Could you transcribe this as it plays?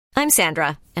I'm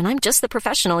Sandra, and I'm just the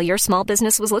professional your small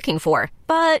business was looking for.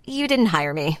 But you didn't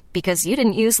hire me because you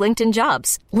didn't use LinkedIn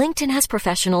Jobs. LinkedIn has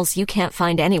professionals you can't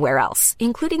find anywhere else,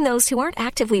 including those who aren't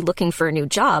actively looking for a new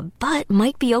job, but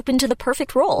might be open to the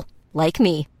perfect role, like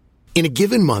me. In a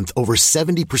given month, over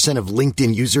 70% of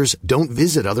LinkedIn users don't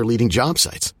visit other leading job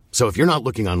sites. So if you're not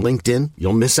looking on LinkedIn,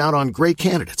 you'll miss out on great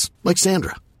candidates like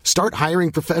Sandra. Start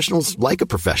hiring professionals like a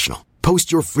professional.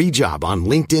 Post your free job on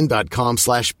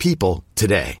linkedin.com/people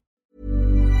today.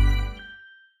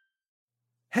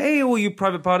 Hey, all you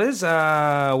private parties.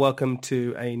 Welcome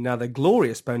to another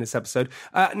glorious bonus episode.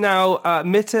 Now,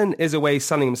 Mitten is away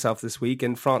sunning himself this week,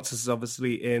 and Francis is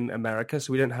obviously in America,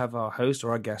 so we don't have our host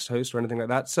or our guest host or anything like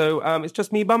that. So it's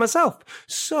just me by myself.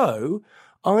 So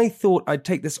I thought I'd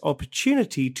take this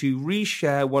opportunity to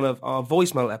reshare one of our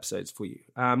voicemail episodes for you.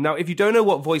 Now, if you don't know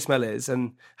what voicemail is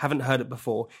and haven't heard it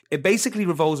before, it basically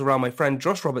revolves around my friend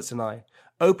Josh Roberts and I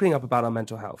opening up about our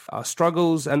mental health, our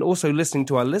struggles, and also listening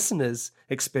to our listeners'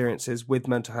 experiences with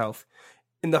mental health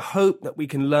in the hope that we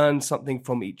can learn something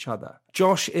from each other.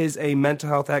 Josh is a mental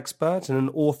health expert and an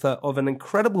author of an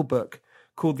incredible book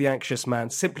called The Anxious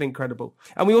Man, simply incredible.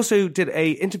 And we also did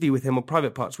an interview with him on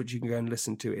Private Parts, which you can go and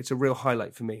listen to. It's a real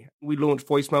highlight for me. We launched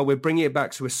Voicemail. We're bringing it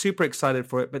back, so we're super excited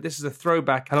for it. But this is a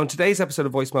throwback. And on today's episode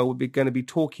of Voicemail, we're going to be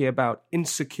talking about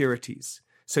insecurities.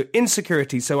 So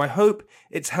insecurity. So I hope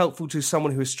it's helpful to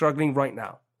someone who is struggling right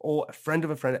now, or a friend of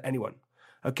a friend, anyone.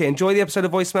 Okay, enjoy the episode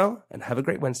of Voicemail and have a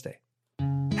great Wednesday.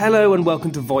 Hello and welcome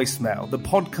to Voicemail, the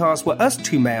podcast where us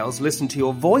two males listen to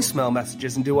your voicemail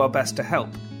messages and do our best to help.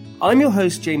 I'm your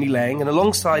host, Jamie Lang, and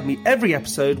alongside me every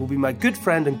episode will be my good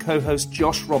friend and co-host,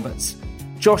 Josh Roberts.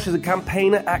 Josh is a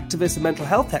campaigner, activist, and mental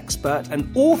health expert and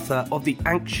author of The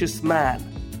Anxious Man.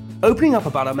 Opening up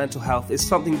about our mental health is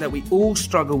something that we all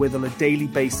struggle with on a daily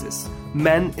basis,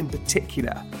 men in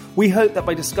particular. We hope that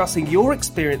by discussing your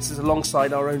experiences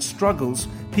alongside our own struggles,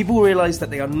 people will realise that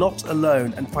they are not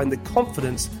alone and find the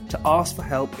confidence to ask for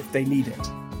help if they need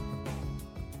it.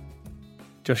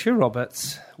 Joshua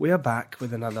Roberts, we are back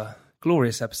with another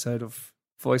glorious episode of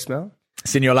Voicemail.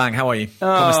 Signor Lang, how are you?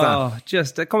 ¿Cómo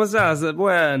está? ¿Cómo estás?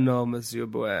 Bueno, Monsieur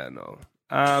Bueno.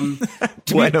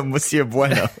 Bueno, Monsieur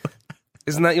Bueno.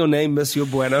 Isn't that your name, Monsieur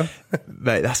Bueno?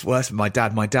 Mate, that's worse than my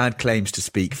dad. My dad claims to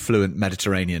speak fluent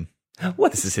Mediterranean.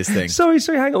 What? This is his thing. Sorry,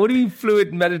 hang on. What do you mean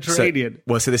fluent Mediterranean?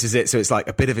 So this is it. So it's like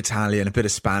a bit of Italian, a bit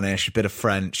of Spanish, a bit of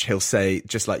French. He'll say,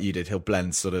 just like you did, he'll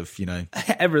blend sort of,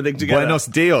 everything together. Buenos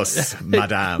dios,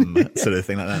 madame, sort of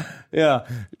thing like that. Yeah.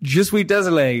 Je suis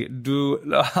désolé.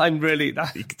 I'm really...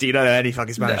 Do you know any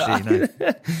fucking Spanish? Do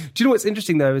you know what's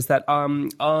interesting, though, is that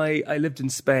I lived in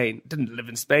Spain. Didn't live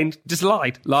in Spain. Just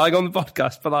lying on the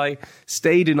podcast. But I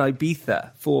stayed in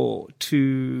Ibiza for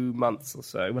 2 months or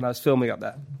so when I was filming up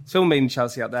there. Filming in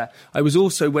Chelsea out there. I was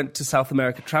also went to South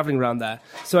America traveling around there.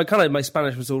 So my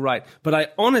Spanish was all right. But I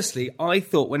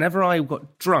thought whenever I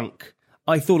got drunk,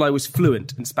 I thought I was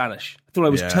fluent in Spanish. I thought I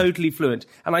was totally fluent.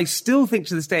 And I still think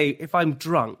to this day, if I'm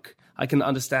drunk, I can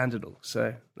understand it all.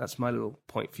 So that's my little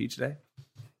point for you today.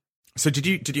 So did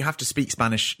you have to speak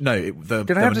Spanish? No, there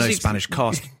were no Spanish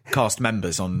cast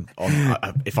members on.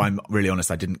 If I'm really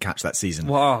honest, I didn't catch that season.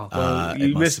 Wow, well,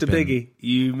 you missed a biggie.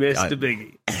 You missed a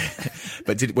biggie.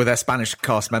 But were there Spanish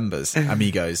cast members,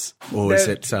 amigos, or is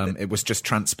it? It was just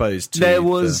transposed. There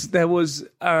was.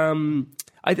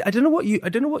 I don't know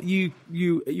what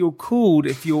you're called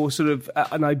if you're sort of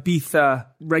an Ibiza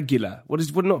regular.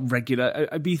 What not regular?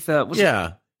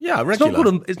 Ibiza. Yeah,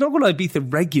 regular. It's not called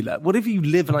Ibiza regular. What if you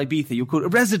live in Ibiza? You're called a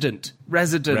resident.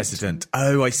 Resident.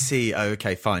 Oh, I see. Oh,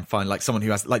 okay, fine. Like someone who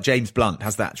has, like James Blunt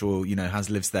has the actual,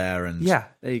 lives there and there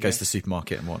you goes to the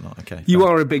supermarket and whatnot. Okay. You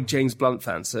are a big James Blunt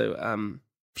fan, so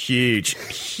huge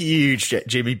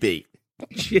Jimmy B.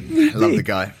 I love the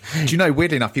guy. Do you know?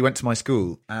 Weirdly enough, he went to my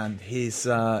school and he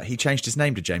changed his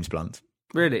name to James Blunt.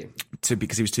 Really?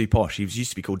 Because he was too posh. He used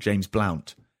to be called James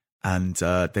Blount. And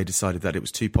they decided that it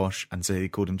was too posh, and so they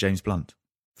called him James Blunt.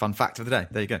 Fun fact of the day.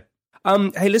 There you go.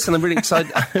 Hey, listen, I'm really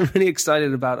excited. I'm really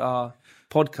excited about our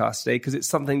podcast today because it's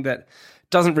something that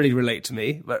doesn't really relate to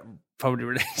me, but probably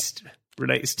relates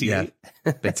to you.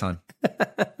 Big time.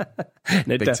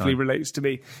 No, it definitely relates to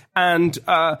me. And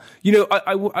I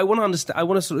want to understand. I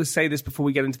want to sort of say this before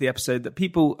we get into the episode that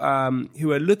people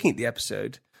who are looking at the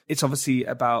episode. It's obviously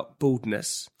about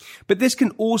baldness, but this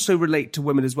can also relate to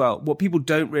women as well. What people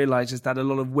don't realize is that a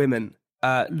lot of women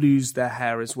lose their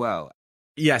hair as well.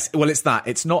 Yes, well, it's that.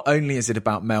 It's not only is it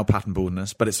about male pattern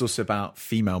baldness, but it's also about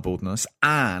female baldness.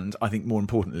 And I think more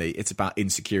importantly, it's about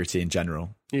insecurity in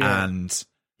general. Yeah. And,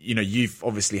 you've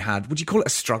obviously had, would you call it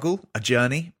a struggle, a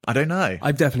journey? I don't know.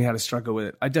 I've definitely had a struggle with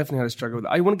it.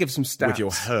 I want to give some stats. With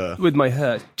your hair. With my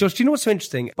hair. Josh, do you know what's so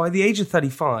interesting? By the age of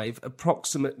 35,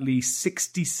 approximately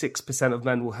 66% of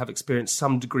men will have experienced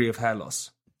some degree of hair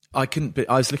loss. I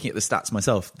was looking at the stats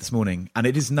myself this morning, and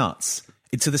it is nuts.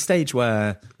 It's to the stage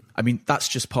where, I mean, that's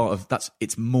just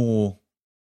it's more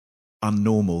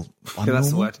unnormal. Yeah, that's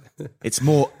the word. It's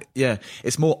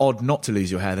more odd not to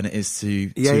lose your hair than it is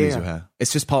to lose your hair.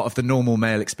 It's just part of the normal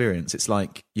male experience. It's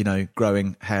like,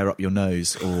 growing hair up your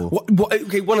nose, or I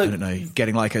don't know,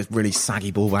 getting like a really saggy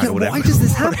ball bag or whatever. Why does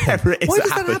this happen? Whatever it is, why does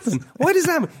that happen? Why does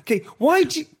that happen? Okay, why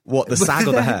do you... What, the sag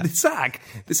or the hair? The sag.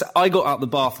 I got out the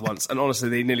bath once, and honestly,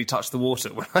 they nearly touched the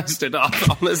water when I stood up.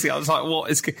 Honestly, I was like,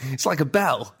 what? It's like a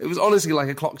bell. It was honestly like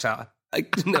a clock tower. I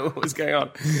didn't know what was going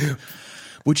on.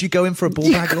 Would you go in for a ball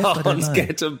bag lift? You can't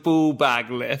get a ball bag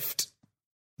lift.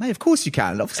 Mate, of course you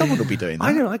can. Someone will be doing that.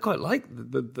 I know. I quite like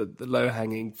the low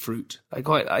hanging fruit. I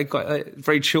quite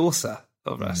very Chaucer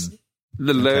of us.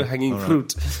 The low hanging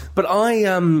fruit. But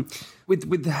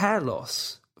with the hair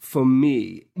loss, for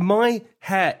me, my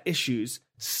hair issues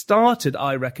started,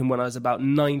 I reckon, when I was about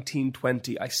 19,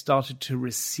 20. I started to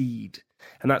recede.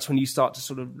 And that's when you start to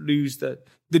sort of lose the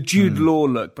Jude Law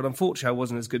look. But unfortunately, I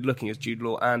wasn't as good looking as Jude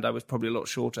Law, and I was probably a lot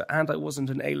shorter, and I wasn't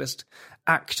an A-list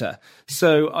actor.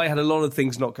 So I had a lot of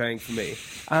things not going for me.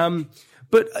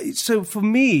 So for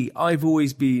me, I've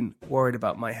always been worried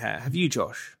about my hair. Have you,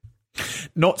 Josh?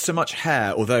 Not so much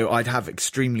hair, although I'd have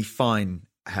extremely fine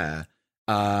hair,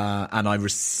 and I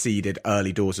receded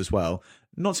early doors as well.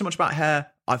 Not so much about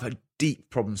hair. I've had deep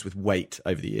problems with weight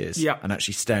over the years. Yeah. And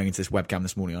actually staring into this webcam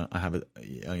this morning, I have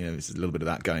there's a little bit of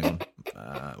that going on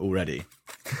already.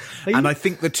 And I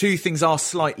think the two things are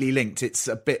slightly linked. It's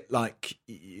a bit like,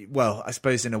 well, I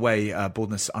suppose in a way,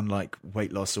 baldness, unlike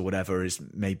weight loss or whatever, is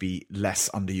maybe less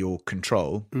under your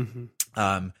control.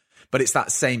 Mm-hmm. But it's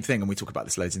that same thing, and we talk about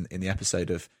this loads in the episode,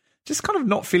 of just kind of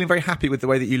not feeling very happy with the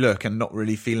way that you look, and not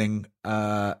really feeling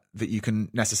that you can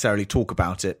necessarily talk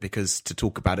about it, because to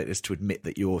talk about it is to admit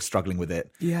that you're struggling with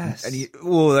it. Yes. And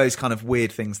all those kind of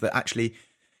weird things that actually,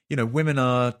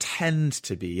 women tend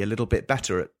to be a little bit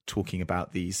better at talking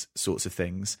about these sorts of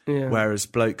things. Yeah. Whereas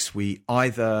blokes, we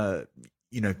either,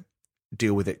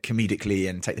 deal with it comedically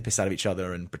and take the piss out of each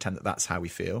other and pretend that that's how we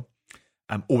feel,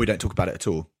 or we don't talk about it at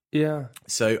all. Yeah.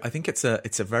 So I think it's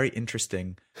a very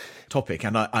interesting topic.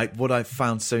 And what I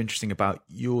found so interesting about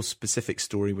your specific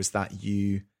story was that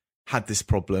you had this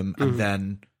problem, and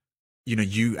then,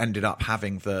 you ended up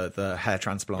having the hair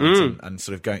transplant and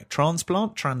sort of going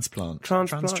transplant.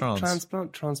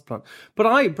 But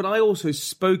I also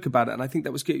spoke about it, and I think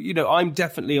that was good. I'm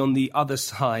definitely on the other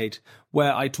side,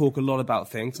 where I talk a lot about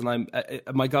things, and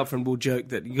my girlfriend will joke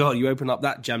that, God, you open up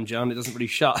that jam jar and it doesn't really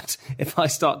shut if I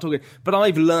start talking. But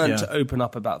I've learned to open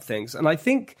up about things, and I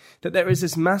think that there is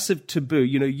this massive taboo.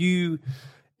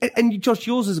 And Josh,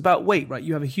 yours is about weight, right?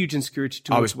 You have a huge insecurity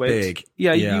towards weight. I was big.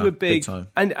 Yeah, you were big. Big time.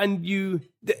 And you,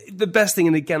 the best thing,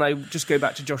 and again, I just go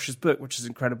back to Josh's book, which is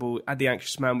incredible, The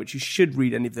Anxious Man, which you should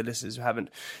read, any of the listeners who haven't.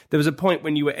 There was a point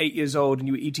when you were 8 years old and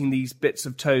you were eating these bits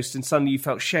of toast, and suddenly you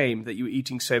felt shame that you were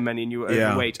eating so many and you were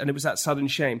overweight. And it was that sudden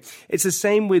shame. It's the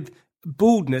same with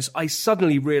baldness. I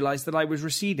suddenly realized that I was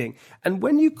receding. And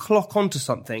when you clock onto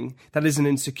something that is an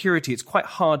insecurity, it's quite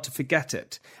hard to forget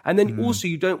it. And then also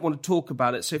you don't want to talk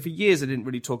about it. So for years I didn't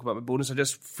really talk about my baldness. I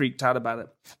just freaked out about it.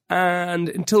 And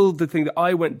until the thing that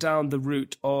I went down the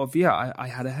route of, I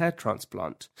had a hair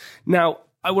transplant. Now,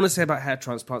 I want to say about hair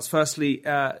transplants, firstly,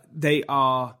 they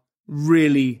are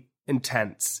really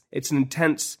intense. It's an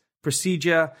intense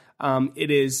procedure.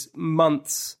 It is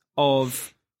months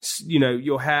of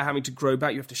your hair having to grow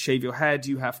back. You have to shave your head.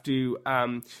 You have to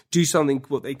do something,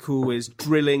 what they call is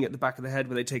drilling at the back of the head,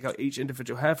 where they take out each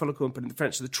individual hair follicle and put it in the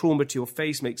French. So the trauma to your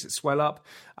face makes it swell up.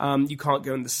 You can't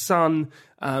go in the sun.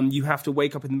 You have to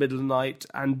wake up in the middle of the night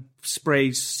and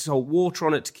spray salt water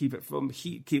on it to keep it from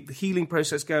keep the healing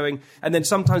process going. And then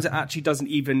sometimes it actually doesn't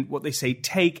even, what they say,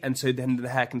 take. And so then the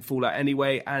hair can fall out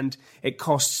anyway. And it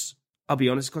costs, I'll be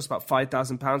honest, it costs about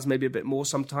 £5,000, maybe a bit more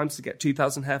sometimes, to get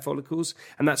 2,000 hair follicles.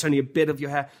 And that's only a bit of your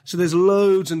hair. So there's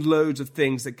loads and loads of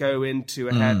things that go into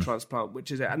a hair transplant,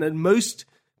 which is it. And then most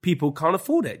people can't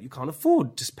afford it. You can't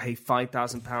afford to pay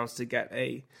 £5,000 to get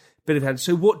a bit of hair.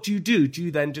 So what do? Do you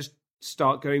then just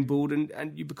start going bald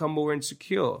and you become more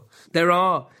insecure? There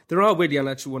are weirdly,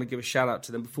 I actually want to give a shout out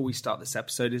to them before we start this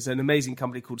episode, is an amazing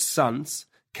company called Sons,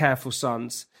 Care for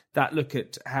Sons. that look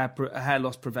at hair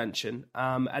loss prevention,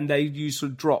 and they use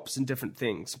sort of drops and different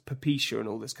things, Papicia and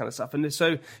all this kind of stuff. And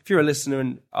so if you're a listener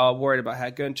and are worried about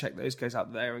hair, go and check those guys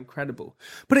out. They're incredible.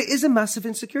 But it is a massive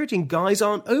insecurity, and guys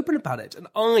aren't open about it. And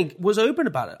I was open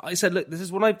about it. I said, look, this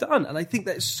is what I've done. And I think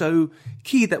that is so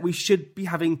key that we should be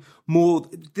having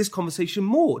this conversation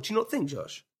more. Do you not think,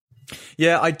 Josh?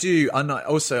 Yeah, I do. And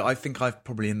I think I've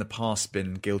probably in the past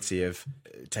been guilty of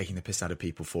taking the piss out of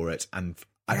people for it and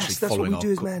actually that's following what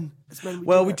we up. do as men.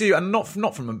 We do, and not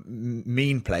from a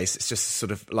mean place. It's just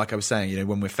sort of like I was saying,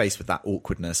 when we're faced with that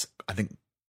awkwardness, I think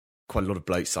quite a lot of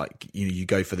blokes you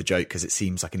go for the joke because it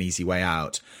seems like an easy way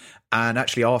out. And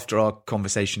actually, after our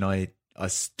conversation, I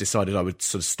decided I would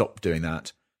sort of stop doing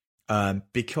that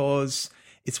because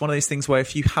it's one of those things where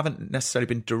if you haven't necessarily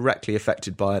been directly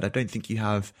affected by it, I don't think you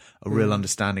have a real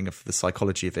understanding of the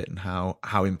psychology of it and how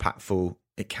impactful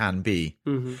it can be.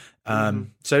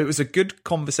 So it was a good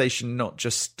conversation, not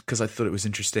just because I thought it was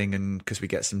interesting and because we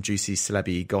get some juicy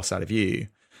celebby goss out of you,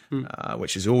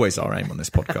 which is always our aim on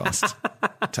this podcast,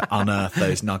 to unearth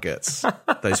those nuggets,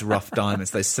 those rough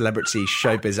diamonds, those celebrity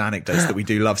showbiz anecdotes that we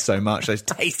do love so much, those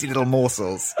tasty little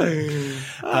morsels.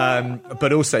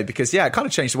 But also because, it kind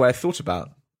of changed the way I thought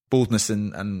about baldness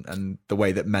and the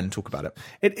way that men talk about it.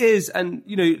 It is, and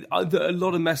a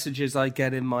lot of messages I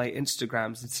get in my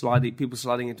Instagrams, people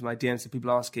sliding into my DMs, and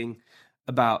people asking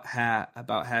about hair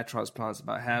transplants,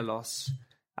 about hair loss.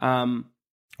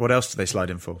 What else do they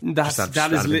slide in for?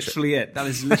 That is literally it. That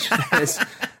is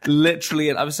literally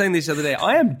it. I was saying this the other day.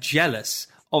 I am jealous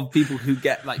of people who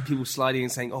get people sliding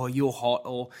and saying, "Oh, you're hot,"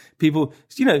 or people,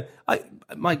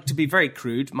 to be very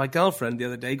crude, my girlfriend the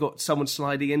other day got someone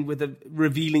sliding in with a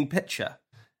revealing picture.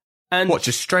 And what,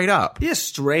 just straight up? Yeah,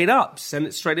 straight up. Send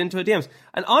it straight into her DMs.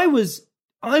 And I was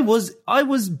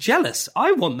jealous.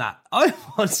 I want that. I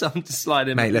want someone to slide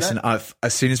in. Mate, listen, as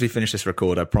soon as we finish this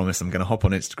record, I promise I'm going to hop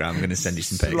on Instagram. I'm going to send you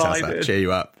some pics. How's that? Cheer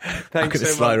you up. I'm going to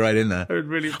slide right in there. I would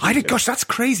really Gosh, that's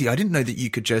crazy. I didn't know that you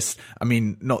could just,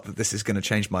 not that this is going to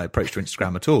change my approach to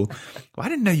Instagram at all. I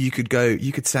didn't know you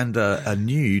could send a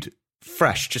nude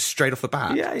fresh, just straight off the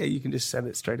bat. Yeah, you can just send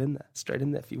it straight in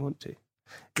there if you want to.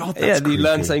 God, that's you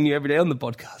learn something new every day on the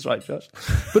podcast, right, Josh?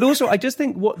 But also, I just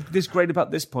think what is great about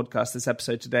this podcast, this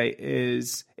episode today,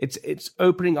 is it's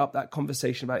opening up that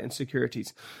conversation about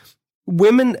insecurities.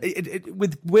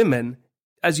 With women,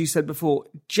 as you said before,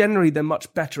 generally they're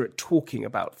much better at talking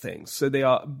about things. So they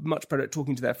are much better at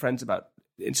talking to their friends about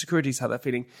insecurities, how they're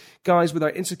feeling. Guys, with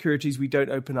our insecurities, we don't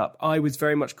open up. I was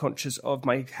very much conscious of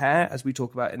my hair, as we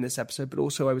talk about in this episode, but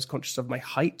also I was conscious of my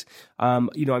height. I'm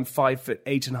 5'8.5",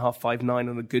 5'9"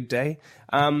 on a good day.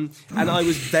 And I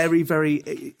was very,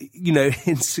 very,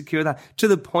 insecure that, to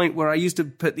the point where I used to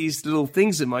put these little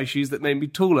things in my shoes that made me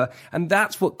taller. And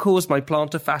that's what caused my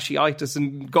plantar fasciitis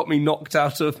and got me knocked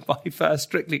out of my first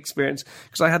Strictly experience,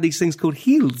 because I had these things called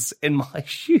heels in my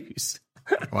shoes.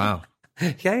 Wow.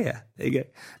 Yeah. There you go.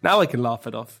 Now I can laugh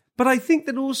it off. But I think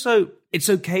that also it's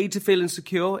okay to feel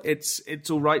insecure. It's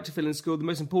all right to feel insecure. The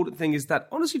most important thing is that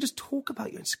honestly, just talk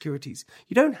about your insecurities.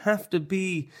 You don't have to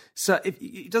be. So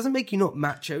it doesn't make you not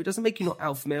macho. It doesn't make you not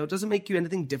alpha male. It doesn't make you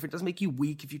anything different. It doesn't make you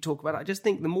weak if you talk about it. I just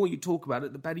think the more you talk about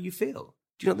it, the better you feel.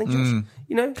 Do you not think,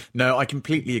 Josh? No, I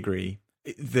completely agree.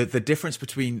 The difference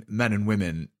between men and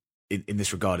women in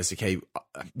this regard is, okay,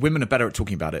 women are better at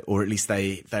talking about it, or at least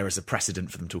there is a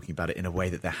precedent for them talking about it in a way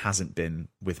that there hasn't been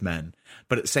with men.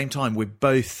 But at the same time, we're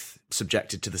both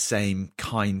subjected to the same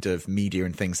kind of media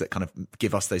and things that kind of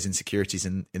give us those insecurities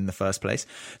in the first place.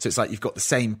 So it's like you've got the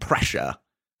same pressure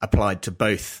applied to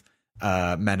both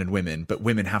men and women, but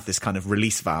women have this kind of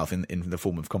release valve in the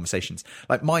form of conversations.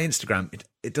 Like my Instagram,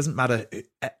 it doesn't matter.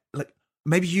 Like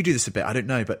maybe you do this a bit, I don't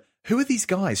know, but who are these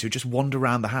guys who just wander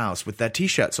around the house with their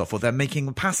T-shirts off, or they're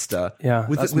making pasta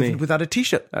without a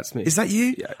T-shirt? That's me. Is that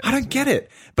you? Yeah, I don't get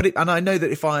it. But and I know that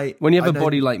if when you have a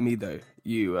body like me, though,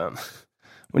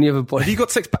 when you have a body, have you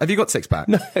got six pack?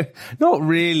 No, not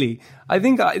really. I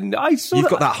think I saw. You've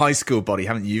got that high school body,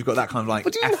 haven't you? You've got that kind of like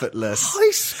effortless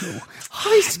high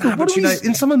school. Nah, what do you mean?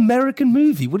 In some American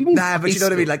movie? What do you mean? Nah, but you know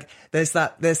what I mean. Like there's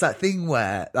that thing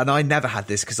where, and I never had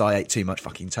this because I ate too much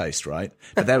fucking toast, right?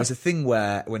 But there was a thing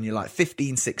where when you're like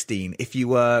 15, 16, if you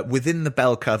were within the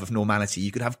bell curve of normality,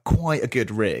 you could have quite a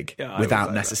good rig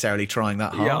without necessarily trying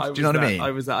that hard. Yeah, do you know what I mean?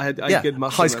 I was that. I had good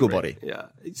muscle. High school body. Yeah,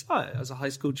 I was a high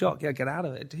school jock. Yeah, get out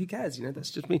of it. Who cares? That's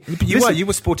just me. But you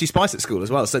were Sporty Spice at school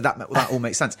as well, so that all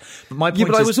makes sense. But my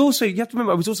point I was also, you have to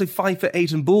remember, I was also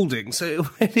 5'8" and balding, so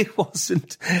it really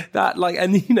wasn't that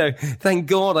and thank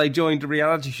God I joined a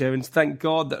reality show, and thank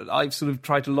God that I've sort of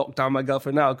tried to lock down my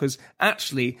girlfriend now, because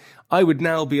actually I would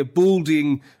now be a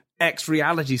balding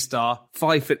ex-reality star,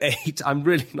 5'8". I'm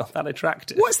really not that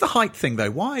attractive. What's the height thing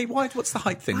though? Why? What's the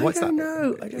height thing? What's I don't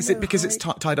that? know. Is it because it's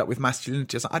tied up with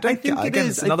masculinity? I don't get. It Again,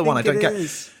 is. it's another one I don't get.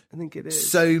 I think it is.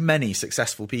 So many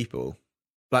successful people,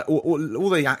 like all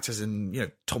the actors,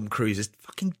 and Tom Cruise is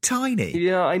fucking tiny.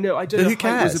 Yeah, I know. I don't know. Who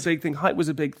cares? Height was a big thing. Height was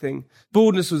a big thing.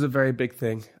 Baldness was a very big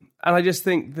thing. And I just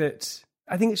think that,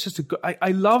 I think it's just a good, I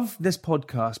love this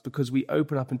podcast because we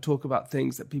open up and talk about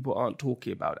things that people aren't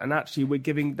talking about. And actually we're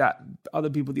giving that other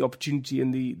people the opportunity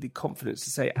and the confidence to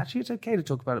say, actually it's okay to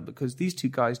talk about it because these two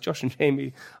guys, Josh and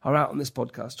Jamie, are out on this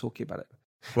podcast talking about it.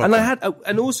 Welcome.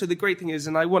 And also the great thing is,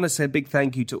 and I want to say a big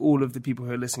thank you to all of the people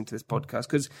who are listening to this podcast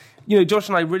because, Josh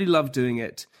and I really love doing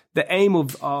it. The aim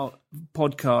of our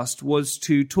podcast was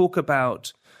to talk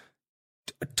about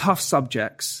tough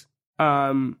subjects.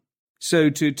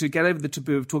 So to get over the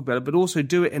taboo of talking about it, but also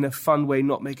do it in a fun way,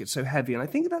 not make it so heavy. And I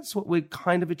think that's what we're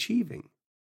kind of achieving.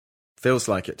 Feels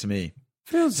like it to me.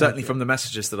 Certainly from the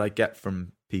messages that I get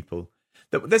from people.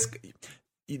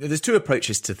 There's two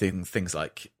approaches to things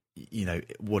like,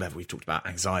 whatever we've talked about,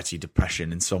 anxiety,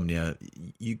 depression, insomnia.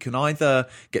 You can either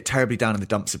get terribly down in the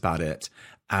dumps about it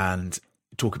and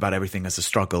talk about everything as a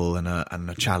struggle and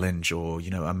a challenge or,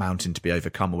 a mountain to be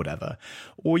overcome or whatever.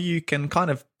 Or you can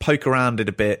kind of poke around it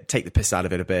a bit, take the piss out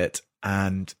of it a bit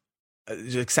and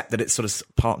accept that it's sort of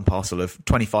part and parcel of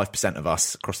 25% of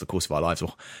us across the course of our lives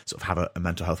will sort of have a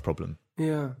mental health problem.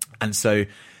 Yeah. And so,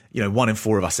 1 in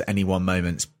 4 of us at any one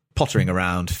moment pottering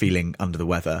around, feeling under the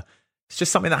weather. It's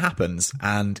just something that happens.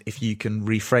 And if you can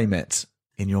reframe it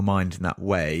in your mind in that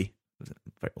way,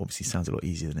 it obviously sounds a lot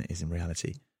easier than it is in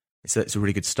reality. It's a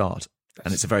really good start,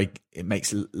 and it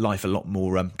makes life a lot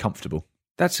more comfortable.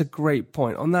 That's a great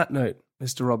point. On that note,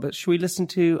 Mr. Roberts, should we listen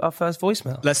to our first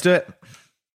voicemail? Let's do it.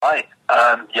 Hi.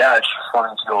 Just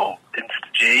responding to your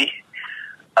Insta-G.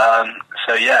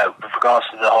 With regards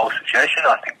to the whole situation,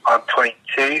 I think I'm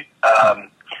 22.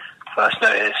 First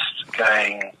noticed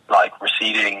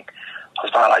receding. I was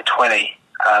about 20,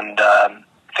 and I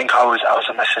think I was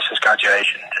at my sister's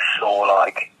graduation. Just saw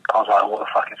I was like, what the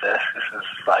fuck is this? This is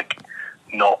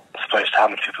not supposed to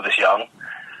happen to people this young.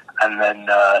 And then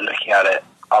looking at it,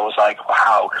 I was like, well,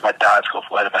 how? Because my dad's got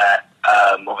quite a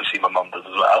bit. Obviously my mum does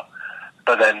as well.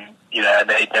 But then, and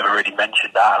they never really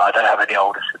mentioned that. And I don't have any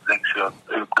older siblings who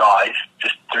are guys,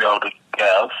 just 3 older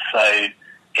girls. So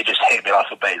it just hit me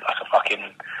like a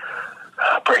fucking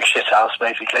brick shit house,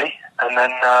 basically. And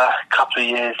then a couple of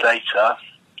years later,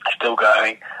 still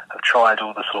going. I've tried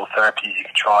all the sort of therapies you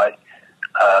can try.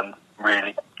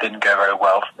 Really didn't go very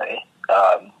well for me.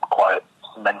 Quite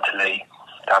mentally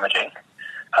damaging.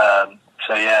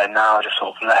 Now I just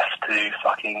sort of left to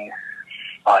fucking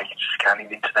just scanning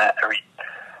the internet every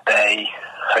day,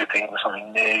 hoping for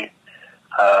something new,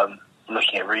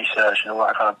 looking at research and all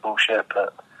that kind of bullshit.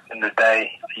 But in the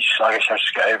day, I guess I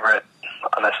just get over it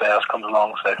unless something else comes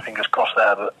along. So fingers crossed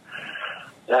there. But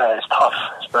yeah, it's tough.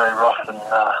 It's very rough, and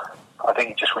I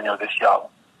think just when you're this young,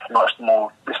 it's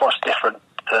much different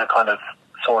to kind of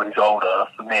someone who's older.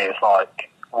 For me, it's like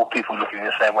all people looking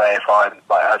the same way. If I'm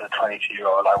as a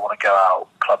 22-year-old, I want to go out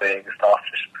clubbing and stuff,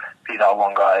 just be that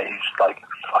one guy who's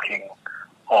fucking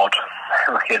odd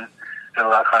looking and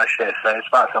all that kind of shit. So it's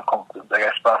about self-confidence, I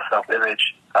guess, about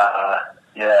self-image.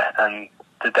 And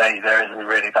today there isn't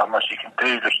really that much you can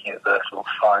do looking at the sort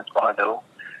of science behind it all.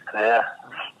 So yeah,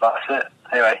 that's it.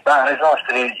 Anyway, it's nice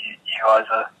to hear you guys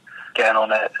are getting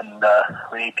on it, and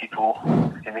we need people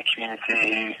in the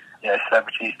community who,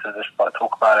 celebrities to just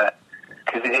talk about it,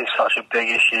 because it is such a big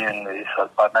issue, and it's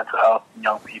like mental health in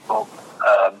young people,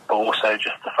 but also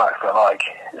just the fact that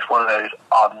it's one of those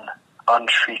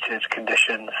untreated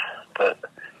conditions that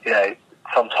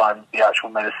sometimes the actual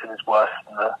medicine is worse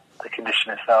than the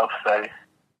condition itself. So,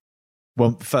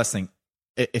 well, first thing,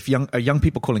 if are young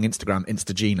people calling Instagram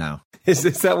Insta-G now? Is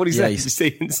that what he said? He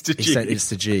said Insta-G. He said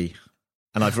Insta-G.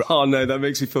 And oh no, that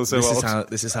makes me feel so old.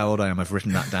 This is how old I am. I've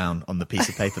written that down on the piece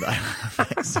of paper that I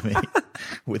have next to me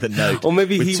with a note. Or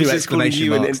maybe with he 2 was just calling you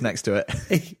marks next to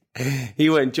it. He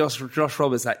went Josh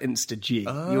Roberts at Insta-G.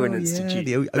 Oh, you were an Insta-G.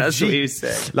 Yeah, that's what he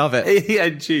said. Love it. Yeah,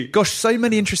 G. Gosh, so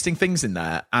many interesting things in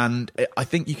there, and I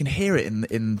think you can hear it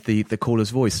in the caller's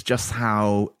voice just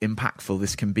how impactful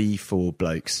this can be for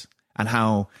blokes, and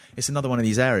how it's another one of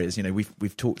these areas.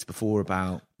 We've talked before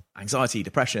about anxiety,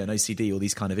 depression, OCD, all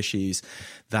these kind of issues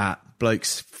that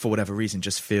blokes, for whatever reason,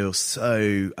 just feel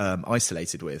so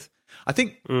isolated with. I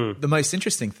think the most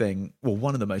interesting thing, well,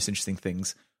 one of the most interesting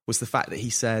things was the fact that he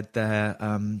said there,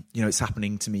 it's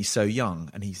happening to me so young.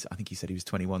 And I think he said he was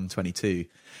 21, 22.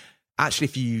 Actually,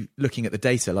 if you looking at the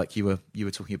data, like you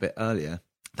were talking a bit earlier,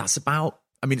 that's about,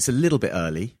 it's a little bit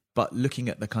early, but looking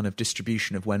at the kind of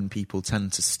distribution of when people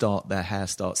tend to their hair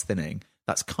starts thinning,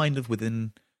 that's kind of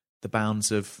within the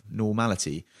bounds of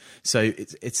normality. So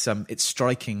it's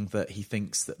striking that he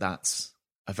thinks that that's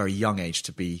a very young age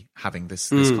to be having this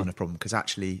kind of problem, because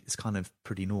actually it's kind of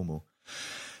pretty normal.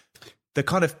 The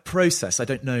kind of process, I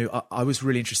don't know. I was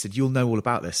really interested. You'll know all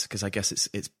about this, because I guess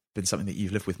it's been something that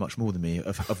you've lived with much more than me,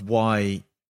 of why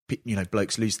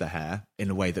blokes lose their hair in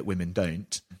a way that women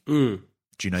don't. Do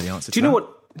you know the answer to that?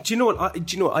 Do you know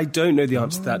what? I don't know the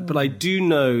answer to that, but I do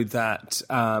know that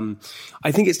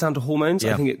I think it's down to hormones.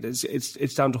 Yeah. I think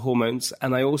it's down to hormones,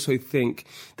 and I also think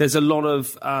there's a lot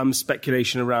of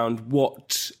speculation around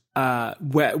what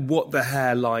the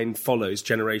hairline follows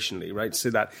generationally, right? So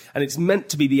that, and it's meant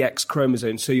to be the X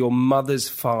chromosome, so your mother's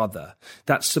father.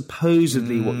 That's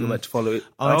supposedly what you're meant to follow. Here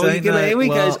he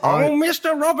goes.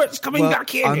 Mr. Roberts coming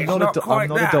back in. I'm not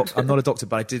a doctor,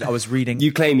 but I was reading.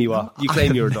 You claim you are. You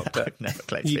claim you're a doctor. Never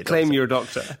claimed you claim you're a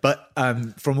doctor. But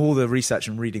from all the research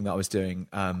and reading that I was doing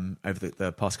over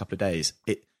the past couple of days,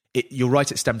 you're right,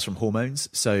 it stems from hormones.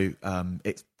 So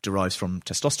it derives from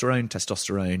testosterone.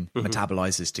 Testosterone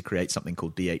metabolizes to create something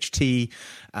called DHT.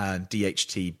 And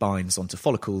DHT binds onto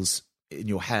follicles in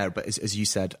your hair, but as you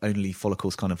said, only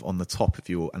follicles kind of on the top of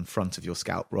your and front of your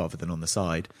scalp rather than on the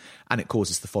side. And it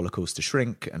causes the follicles to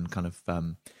shrink and kind of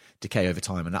decay over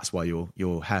time. And that's why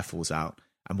your hair falls out,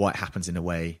 and why it happens in a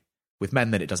way with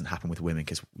men that it doesn't happen with women,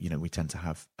 because we tend to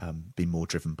have be more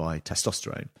driven by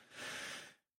testosterone.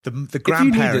 The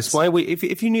grandparents.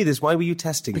 If you knew this, why were you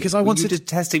testing? Because I wanted to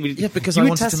testing. Yeah, because I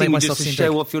wanted to make myself seem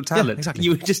show off your talent. Yeah, exactly.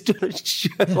 You were just doing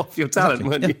show off your talent,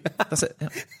 weren't you? That's it. Yeah.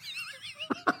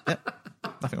 Yeah.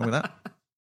 Nothing wrong with that.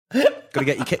 Got to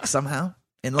get your kicks somehow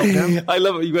in lockdown. I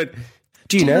love it. You went.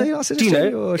 Do you know? Do you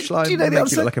know? Or shall I make you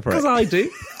look like a prick? Because I do.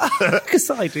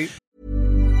 Because I do.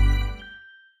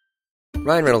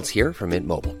 Ryan Reynolds here from Mint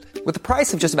Mobile. With the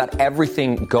price of just about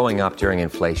everything going up during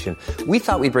inflation, we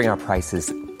thought we'd bring our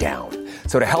prices down.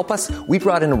 So to help us, we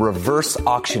brought in a reverse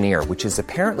auctioneer, which is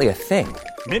apparently a thing.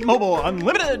 Mint Mobile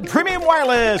Unlimited Premium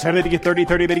Wireless. How to get 30,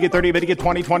 30, bit to get 30, bit to get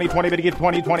 20, 20, 20, bit to get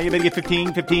 20, 20, bit to get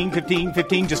 15, 15, 15,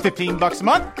 15, just $15 a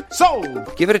month?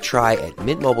 Sold! Give it a try at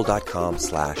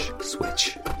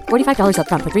mintmobile.com/switch. $45 up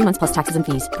front for 3 months plus taxes and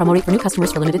fees. Promo rate for new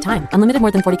customers for limited time. Unlimited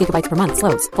more than 40 gigabytes per month.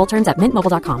 Slows full terms at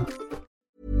mintmobile.com.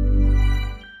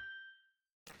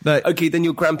 Okay, then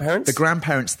your grandparents? The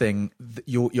grandparents thing,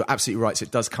 you're absolutely right. So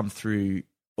it does come through,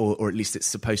 or at least it's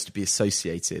supposed to be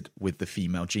associated with the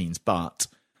female genes, but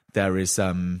there is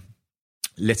very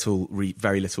little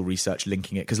research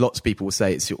linking it, because lots of people will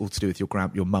say it's all to do with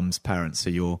your mum's parents, so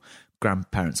your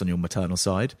grandparents on your maternal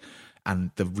side,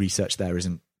 and the research there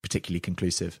isn't particularly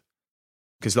conclusive,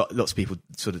 because lots of people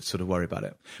sort of worry about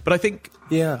it. But I think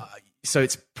so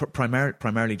it's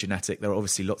primarily genetic. There are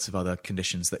obviously lots of other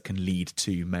conditions that can lead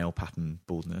to male pattern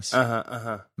baldness.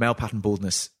 Male pattern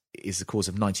baldness is the cause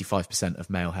of 95% of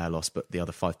male hair loss, but the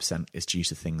other 5% is due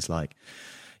to things like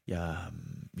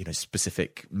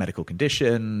specific medical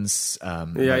conditions.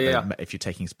 If you're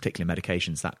taking particular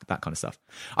medications, that kind of stuff.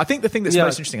 I think the thing that's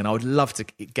most interesting, and I would love to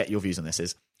get your views on this,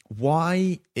 is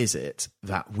why is it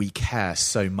that we care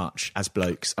so much as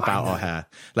blokes about our hair?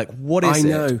 Like, what is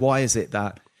it? Why is it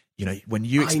that when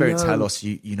you experience hair loss,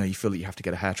 you feel that you have to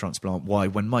get a hair transplant? Why,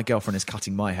 when my girlfriend is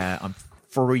cutting my hair, I'm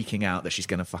freaking out that she's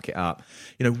going to fuck it up?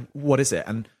 What is it?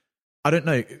 And I don't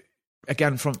know.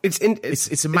 Again,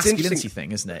 it's a masculinity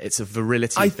thing, isn't it? It's a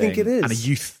virility thing. I think it is. And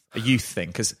a youth thing,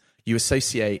 because you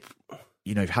associate,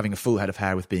 having a full head of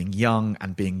hair with being young,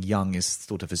 and being young is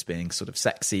thought of as being sort of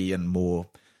sexy and more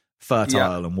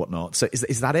fertile and whatnot. So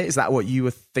is that it? Is that what you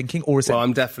were thinking? Or is it? Well,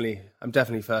 I'm definitely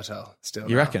fertile still.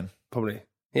 You reckon? Probably.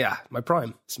 Yeah, my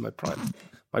prime. It's my prime,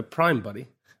 buddy,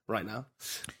 right now.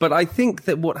 But I think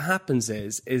that what happens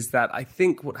is exactly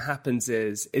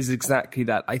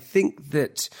that. I think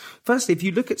that, firstly, if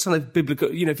you look at some of biblical,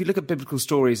 if you look at biblical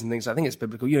stories and things, I think it's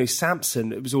biblical.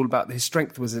 Samson, it was all about his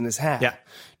strength was in his hair. Yeah.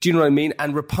 Do you know what I mean?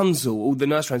 And Rapunzel, all the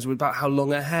nurse rhymes were about how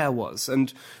long her hair was,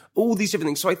 and all these different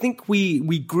things. So I think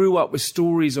we grew up with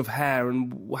stories of hair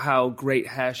and how great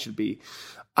hair should be.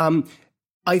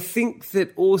 I think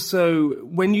that also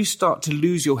when you start to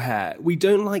lose your hair, we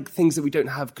don't like things that we don't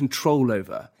have control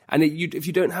over. And if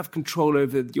you don't have control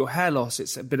over your hair loss,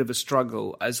 it's a bit of a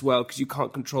struggle as well, because you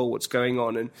can't control what's going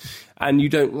on, and you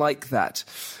don't like that.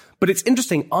 But it's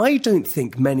interesting. I don't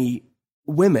think many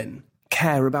women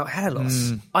care about hair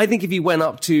loss. I think if you went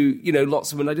up to,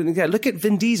 lots of women, I don't think they care. Look at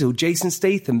Vin Diesel, Jason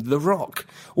Statham, The Rock.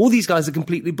 All these guys are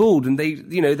completely bald, and they're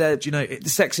the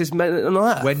sexiest men on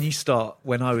earth.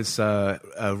 When I was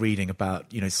reading about,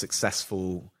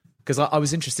 successful, because I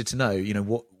was interested to know,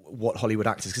 what Hollywood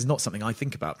actors, because it's not something I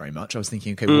think about very much. I was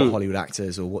thinking, okay, what Hollywood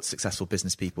actors or what successful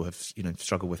business people have,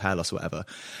 struggled with hair loss or whatever.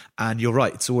 And you're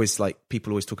right. It's always like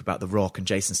people always talk about The Rock and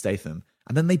Jason Statham,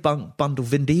 and then they bundle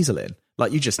Vin Diesel in,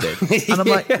 like you just did. And I'm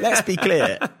like, let's be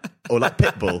clear. Or like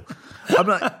Pitbull. I'm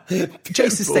like,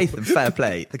 Jason Statham, fair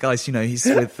play. The guy's, he's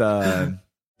with,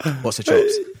 what's her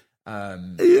chops?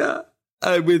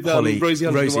 With Rosie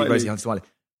Hunter-Wiley.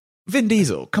 Vin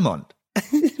Diesel, come on.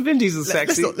 Vin Diesel's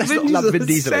sexy. Let's not love Vin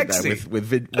Diesel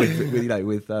in there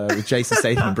with Jason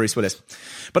Statham and Bruce Willis.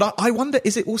 But I wonder,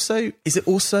 is it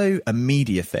also a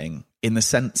media thing in the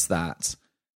sense that,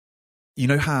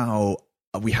 how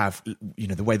we have,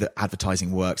 the way that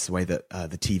advertising works, the way that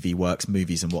the TV works,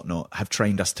 movies and whatnot, have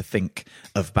trained us to think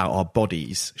about our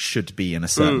bodies should be in a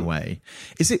certain way.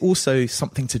 Is it also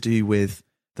something to do with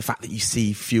the fact that you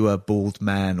see fewer bald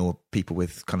men or people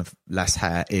with kind of less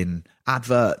hair in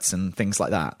adverts and things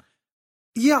like that?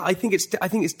 Yeah, I think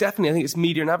it's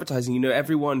media and advertising.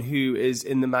 Everyone who is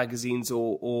in the magazines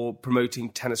or promoting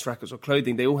tennis rackets or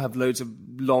clothing, they all have loads of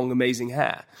long, amazing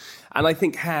hair. And I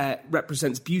think hair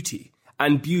represents beauty.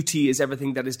 And beauty is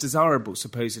everything that is desirable,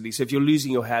 supposedly. So if you're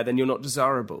losing your hair, then you're not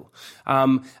desirable.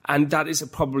 And that is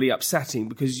probably upsetting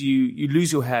because you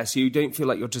lose your hair, so you don't feel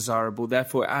like you're desirable.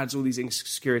 Therefore, it adds all these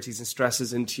insecurities and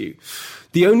stresses into you.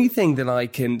 The only thing that I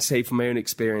can say from my own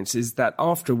experience is that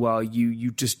after a while,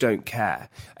 you just don't care.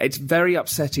 It's very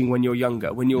upsetting when you're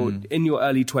younger. When you're in your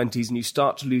early 20s and you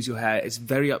start to lose your hair, it's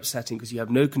very upsetting because you have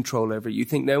no control over it. You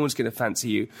think no one's going to fancy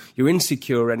you. You're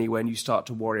insecure anyway, and you start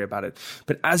to worry about it.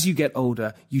 But as you get older,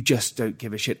 you just don't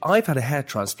give a shit. I've had a hair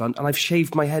transplant and I've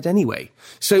shaved my head anyway.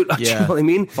 So, do you know what I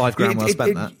mean? $5,000 well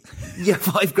spent, that. Yeah,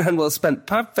 $5,000 well spent.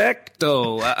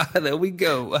 Perfecto. There we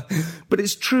go. But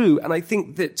it's true. And I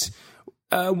think that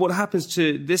what happens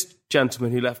to this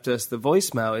gentleman who left us the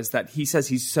voicemail is that he says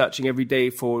he's searching every day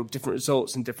for different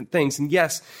results and different things. And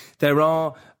yes, there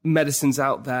are medicines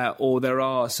out there, or there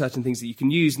are certain things that you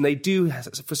can use, and they do,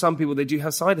 for some people, they do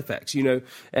have side effects.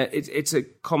 It's a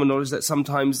common knowledge that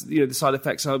sometimes, the side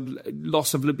effects are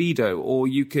loss of libido, or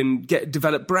you can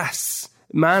develop breasts.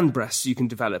 Man breasts you can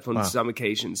develop on some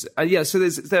occasions. So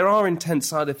there are intense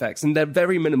side effects, and they're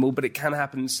very minimal, but it can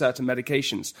happen in certain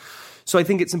medications. So I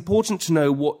think it's important to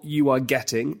know what you are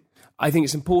getting. I think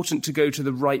it's important to go to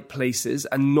the right places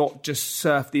and not just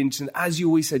surf the internet. As you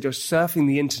always said, just surfing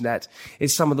the internet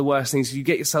is some of the worst things. You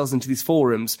get yourselves into these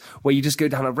forums where you just go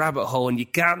down a rabbit hole and you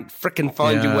can't frickin'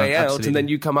 find your way out, and then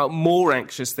you come out more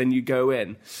anxious than you go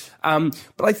in.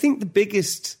 But I think the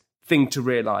biggest thing to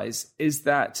realize is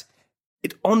that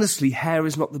honestly, hair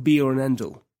is not the be or and end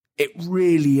all. It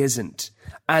really isn't.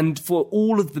 And for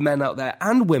all of the men out there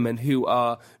and women who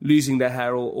are losing their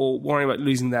hair or worrying about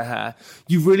losing their hair,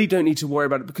 you really don't need to worry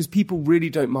about it because people really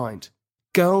don't mind.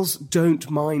 Girls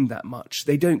don't mind that much.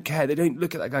 They don't care. They don't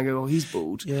look at that guy and go, oh, he's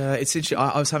bald. Yeah, it's interesting.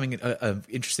 I was having an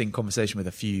interesting conversation with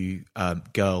a few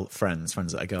girl friends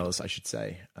that are girls, I should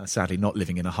say. Sadly, not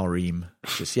living in a harem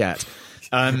just yet.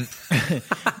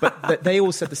 But they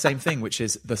all said the same thing, which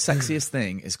is the sexiest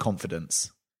thing is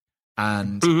confidence.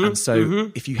 And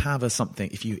so if you have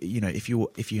if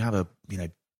you have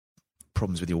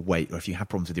problems with your weight, or if you have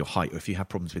problems with your height, or if you have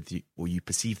problems with or you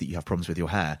perceive that you have problems with your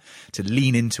hair, to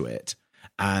lean into it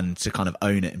and to kind of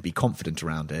own it and be confident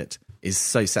around it is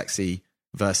so sexy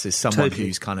versus someone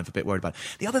who's kind of a bit worried about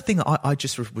it. The other thing that I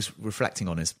just was reflecting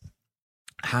on is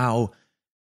how,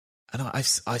 and I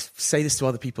say this to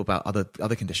other people about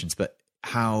other conditions, but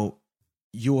how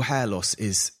your hair loss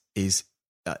is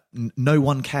no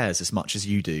one cares as much as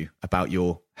you do about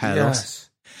your hair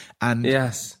loss. And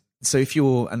so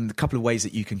and a couple of ways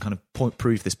that you can kind of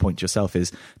prove this point to yourself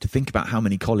is to think about how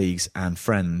many colleagues and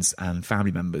friends and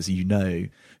family members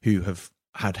who have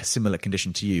had a similar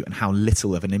condition to you, and how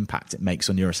little of an impact it makes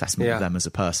on your assessment of them as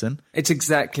a person. It's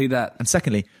exactly that. And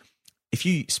secondly, if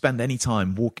you spend any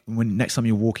time when next time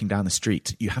you're walking down the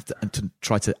street, you have to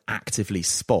try to actively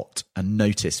spot and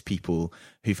notice people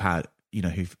who've had,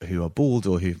 who are bald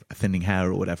or who are thinning hair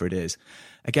or whatever it is.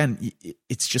 Again,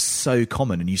 it's just so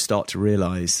common, and you start to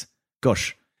realize,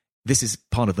 gosh, this is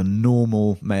part of the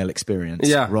normal male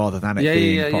experience rather than it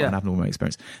being part of an abnormal male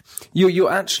experience.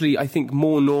 You're actually, I think,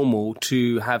 more normal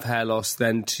to have hair loss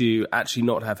than to actually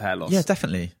not have hair loss. Yeah,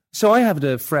 definitely. So I had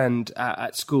a friend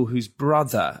at school whose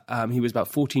brother, he was about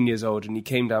 14 years old, and he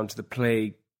came down to the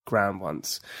playground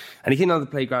once. And he came down to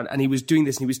the playground and he was doing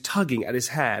this, and he was tugging at his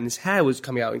hair, and his hair was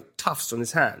coming out in tufts on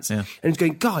his hands. Yeah. And he's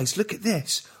going, guys, look at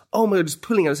this. Oh my God, just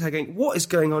pulling at his hair, going, what is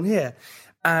going on here?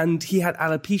 And he had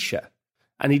alopecia,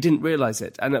 and he didn't realize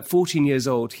it. And at 14 years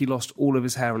old, he lost all of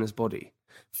his hair on his body.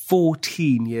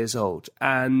 14 years old.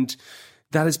 And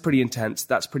That is pretty intense.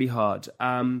 That's pretty hard.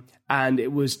 And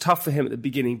it was tough for him at the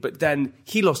beginning, but then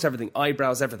he lost everything,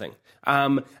 eyebrows, everything.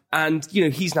 And,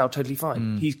 he's now totally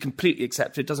fine. He's completely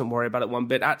accepted, doesn't worry about it one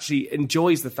bit, actually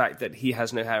enjoys the fact that he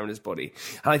has no hair on his body.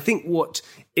 And I think what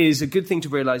is a good thing to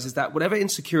realize is that whatever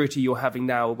insecurity you're having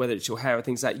now, whether it's your hair or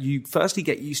things like that, you firstly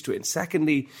get used to it. And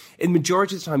secondly, in the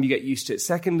majority of the time you get used to it.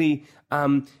 Secondly,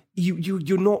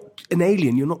 you're not an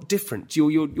alien. You're not different.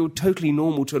 You're totally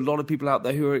normal to a lot of people out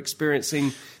there who are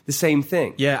experiencing the same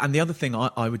thing. Yeah, and the other thing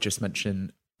I would just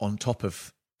mention on top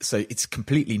of, so it's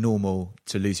completely normal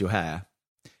to lose your hair,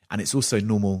 and it's also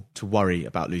normal to worry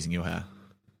about losing your hair.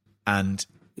 And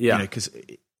because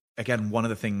again, one of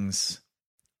the things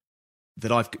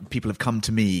that people have come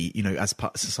to me, as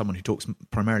someone who talks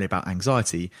primarily about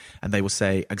anxiety, and they will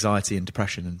say anxiety and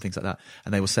depression and things like that,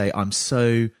 and they will say, I'm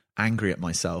so angry at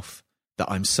myself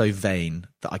that I'm so vain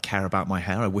that I care about my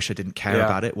hair. I wish I didn't care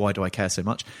about it. Why do I care so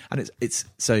much? And it's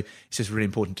just really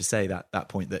important to say that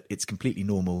point, that it's completely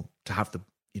normal to have the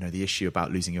issue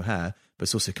about losing your hair, but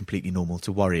it's also completely normal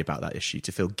to worry about that issue,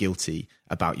 to feel guilty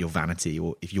about your vanity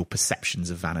or if your perceptions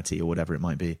of vanity or whatever it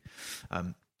might be.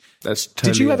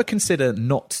 Did you ever consider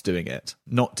not doing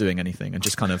anything and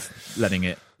just kind of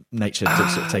letting nature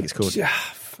sort of take its course?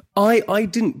 I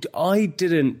didn't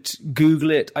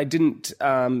Google it. I didn't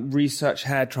research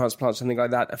hair transplants, something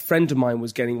like that. A friend of mine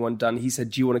was getting one done. He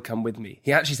said, do you want to come with me?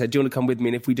 He actually said, do you want to come with me?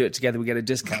 And if we do it together, we get a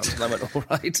discount. And I went, all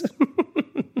right.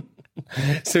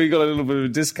 So we got a little bit of a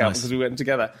discount because we went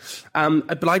together.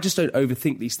 But I just don't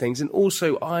overthink these things. And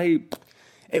also I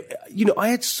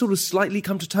had sort of slightly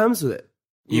come to terms with it.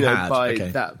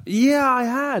 That. Yeah, I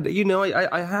had.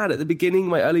 I had at the beginning,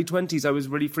 my early 20s, I was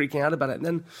really freaking out about it. And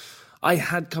then I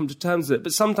had come to terms with it.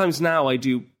 But sometimes now I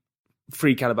do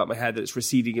freak out about my hair that it's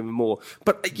receding even more.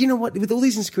 But you know what? With all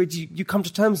these insecurities, you come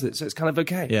to terms with it. So it's kind of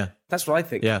okay. Yeah. That's what I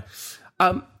think. Yeah.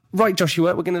 Right,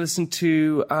 Joshua, we're going to listen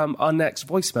to our next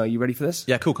voicemail. You ready for this?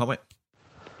 Yeah, cool. Can't wait.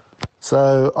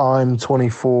 So I'm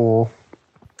 24,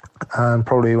 and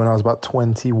probably when I was about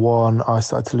 21, I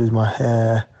started to lose my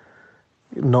hair.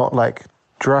 Not like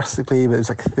drastically, but it was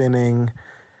like thinning.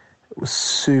 I was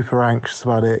super anxious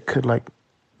about it. Could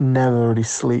never really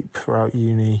sleep throughout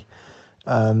uni,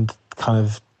 and kind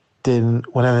of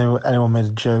didn't. Whenever anyone made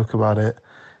a joke about it,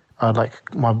 I'd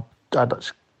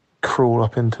just crawl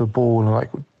up into a ball and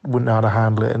wouldn't know how to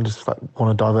handle it, and just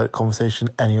want to divert conversation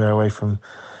anywhere away from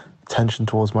tension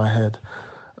towards my head.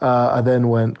 I then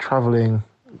went traveling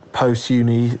post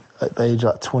uni at the age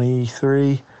of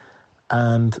 23,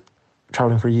 and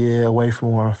traveling for a year away from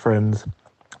all my friends,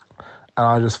 and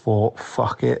I just thought,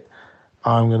 fuck it,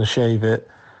 I'm going to shave it.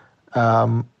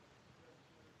 Because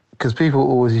people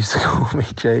always used to call me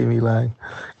Jamie Lang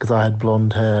because I had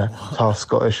blonde hair, half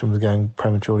Scottish, and was going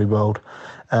prematurely bald.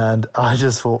 And I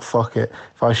just thought, fuck it,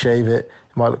 if I shave it,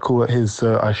 it might look cool like his.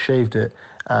 So I shaved it,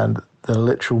 and the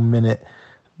literal minute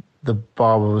the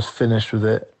barber was finished with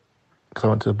it, because I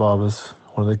went to the barber's,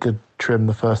 one of the good trim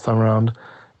the first time around,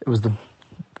 it was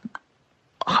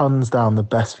hands down the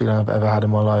best feeling I've ever had in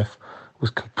my life. Was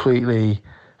completely,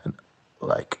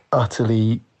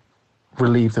 utterly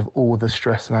relieved of all the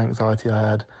stress and anxiety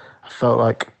I had. I felt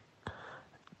like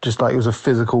it was a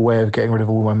physical way of getting rid of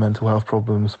all my mental health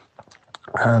problems.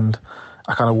 And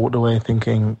I kind of walked away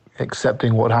thinking,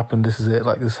 accepting what happened, this is it,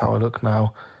 this is how I look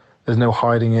now. There's no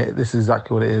hiding it, this is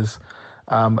exactly what it is.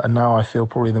 And now I feel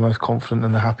probably the most confident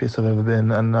and the happiest I've ever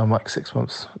been, and I'm 6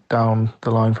 months down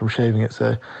the line from shaving it,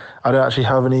 so I don't actually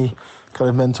have any kind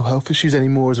of mental health issues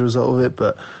anymore as a result of it.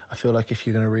 But I feel like if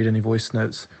you're going to read any voice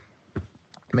notes,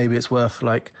 maybe it's worth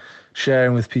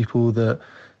sharing with people that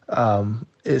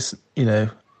it's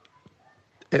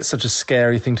such a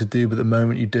scary thing to do, but the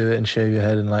moment you do it and shave your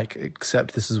head and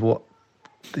accept this is what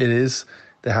it is,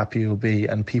 the happier you'll be,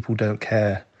 and people don't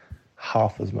care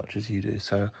half as much as you do.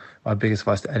 So my biggest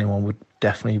advice to anyone would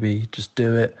definitely be just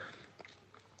do it,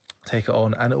 take it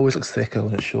on, and it always looks thicker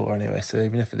when it's shorter anyway, so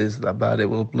even if it is that bad, it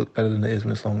will look better than it is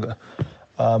when it's longer.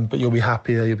 But you'll be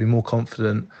happier, you'll be more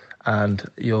confident, and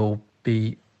you'll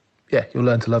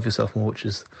learn to love yourself more, which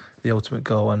is the ultimate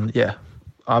goal. And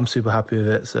I'm super happy with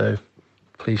it, so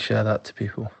please share that to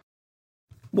people.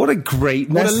 What a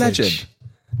great message. What a legend.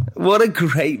 What a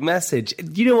great message.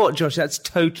 You know what, Josh? That's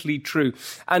totally true.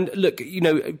 And look,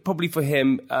 probably for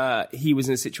him, he was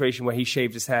in a situation where he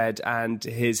shaved his head and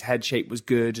his head shape was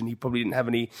good, and he probably didn't have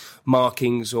any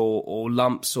markings or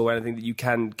lumps or anything that you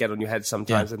can get on your head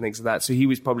sometimes and things like that. So he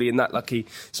was probably in that lucky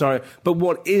scenario. But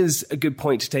what is a good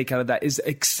point to take out of that is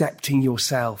accepting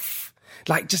yourself.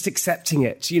 like just accepting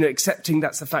it, accepting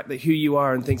that's the fact that who you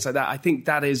are and things like that. I think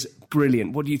that is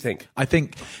brilliant. What do you think? I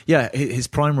think, his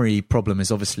primary problem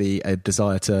is obviously a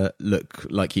desire to look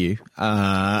like you.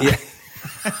 Yeah.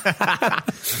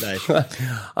 No.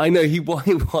 I know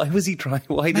why was he trying?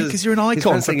 Why does? Because you're an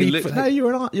icon for people. No,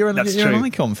 you're an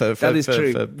icon for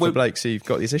blokes who've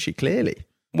got this issue clearly.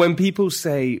 When people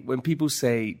say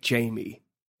Jamie,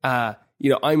 I'm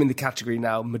in the category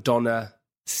now. Madonna,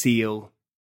 Seal,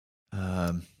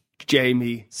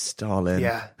 Jamie, Stalin.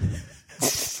 Yeah.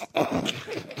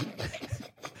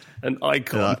 An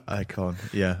icon. Icon,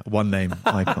 yeah. One name,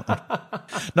 icon.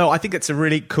 No, I think it's a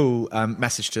really cool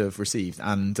message to have received.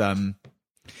 And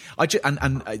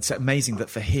and it's amazing that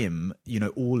for him,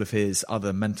 all of his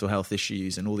other mental health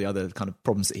issues and all the other kind of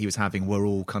problems that he was having were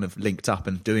all kind of linked up,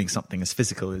 and doing something as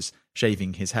physical as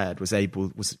shaving his head was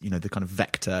the kind of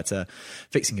vector to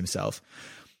fixing himself.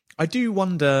 I do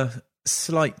wonder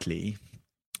slightly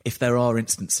if there are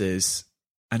instances,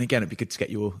 and again, it'd be good to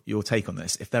get your take on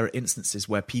this, if there are instances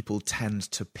where people tend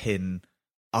to pin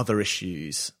other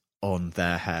issues on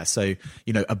their hair. So,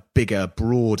 a bigger,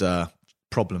 broader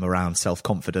problem around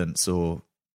self-confidence or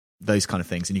those kind of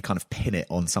things, and you kind of pin it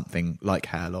on something like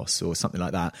hair loss or something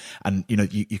like that. And,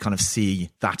 you kind of see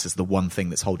that as the one thing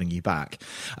that's holding you back.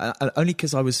 Only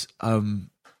because I was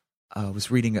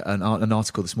reading an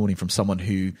article this morning from someone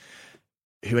who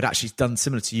had actually done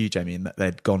similar to you, Jamie, in that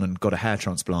they'd gone and got a hair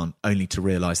transplant only to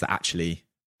realise that actually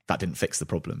that didn't fix the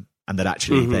problem, and that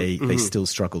actually they still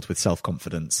struggled with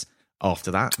self-confidence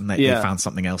after that, and they found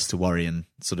something else to worry and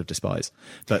sort of despise.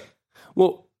 But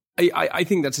I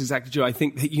think that's exactly true. I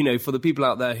think that, for the people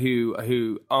out there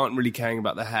who aren't really caring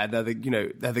about their hair, they're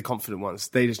the confident ones.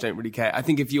 They just don't really care. I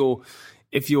think if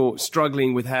you're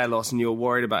struggling with hair loss and you're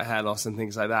worried about hair loss and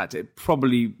things like that, it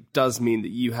probably does mean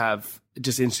that you have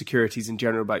just insecurities in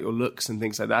general about your looks and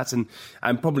things like that.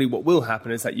 And probably what will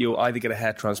happen is that you'll either get a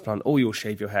hair transplant or you'll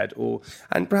shave your head,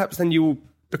 and perhaps then you'll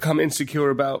become insecure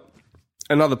about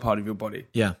another part of your body.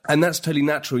 Yeah. And that's totally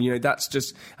natural. That's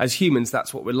just, as humans,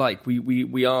 that's what we're like.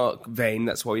 We are vain.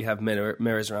 That's why we have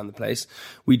mirrors around the place.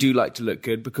 We do like to look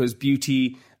good because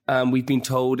beauty, we've been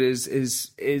told,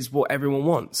 is what everyone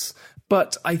wants.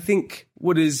 But I think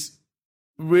what is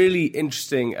really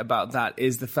interesting about that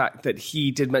is the fact that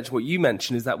he did mention what you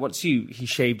mentioned, is that once he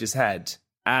shaved his head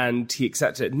and he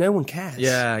accepted it, no one cares.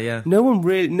 Yeah. No one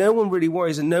really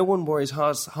worries, and no one worries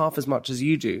half as much as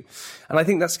you do. And I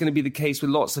think that's going to be the case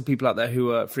with lots of people out there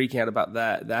who are freaking out about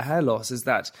their hair loss, is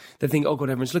that they think, oh God,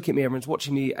 everyone's looking at me, everyone's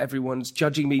watching me, everyone's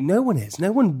judging me. No one is.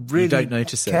 No one really don't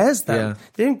notice cares it. that. Yeah.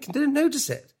 They don't notice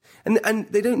it. And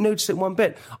they don't notice it one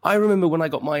bit. I remember when I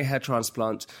got my hair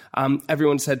transplant,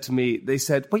 everyone said to me, they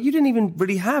said, well, you didn't even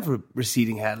really have a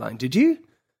receding hairline, did you?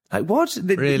 Like, what?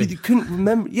 Really? You couldn't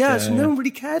remember? Yeah, so no one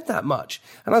really cared that much.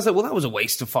 And I was like, well, that was a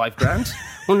waste of $5,000.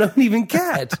 Well, no one even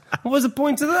cared. What was the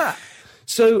point of that?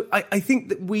 So I think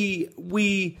that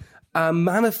we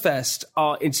manifest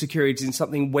our insecurities in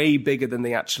something way bigger than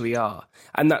they actually are.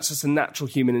 And that's just a natural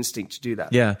human instinct to do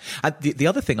that. Yeah. The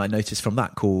other thing I noticed from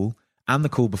that call and the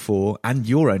call before and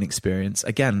your own experience,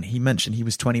 again, he mentioned he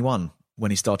was 21 when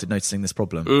he started noticing this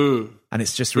problem. And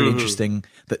it's just really interesting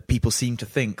that people seem to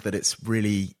think that it's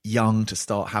really young to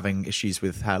start having issues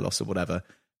with hair loss or whatever.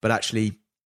 But actually,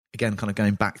 again, kind of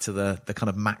going back to the kind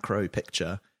of macro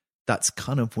picture, that's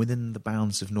kind of within the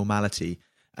bounds of normality.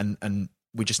 And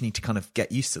we just need to kind of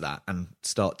get used to that and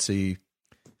start to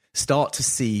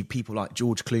see people like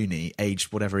George Clooney,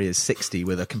 aged whatever he is, 60,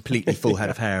 with a completely full head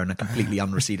of hair and a completely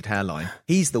unreceded hairline.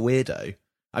 He's the weirdo.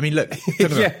 I mean, look,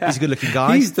 he's a good-looking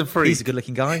guy. He's the freak. He's a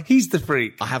good-looking guy. He's the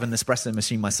freak. I have an espresso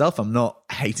machine myself. I'm not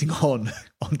hating on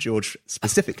George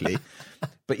specifically,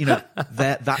 but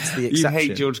that's the exception. You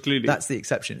hate George Clooney. That's the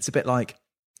exception. It's a bit like,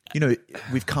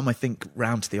 we've come, I think,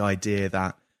 round to the idea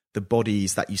that the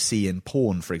bodies that you see in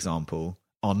porn, for example,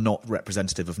 are not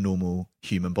representative of normal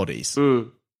human bodies.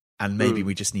 And maybe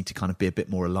we just need to kind of be a bit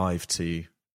more alive to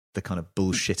the kind of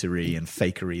bullshittery and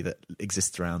fakery that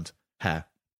exists around hair.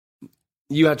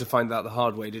 You had to find out the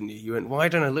hard way, didn't you? You went, why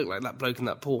don't I look like that bloke in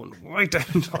that porn? Why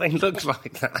don't I look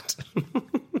like that?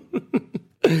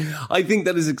 I think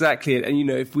that is exactly it. And,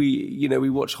 if we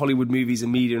watch Hollywood movies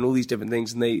and media and all these different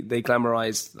things, and they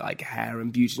glamorize like hair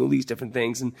and beauty and all these different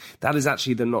things. And that is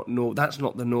actually that's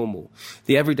not the normal.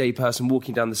 The everyday person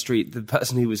walking down the street, the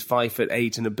person who was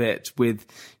 5'8" and a bit with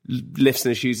lifts in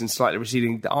his shoes and slightly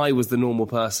receding, I was the normal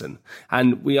person.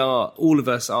 And all of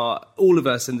us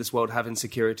in this world have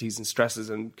insecurities and stresses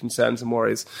and concerns and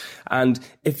worries. And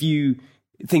if you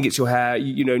think it's your hair,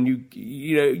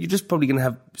 you're just probably going to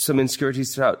have some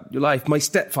insecurities throughout your life. My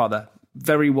stepfather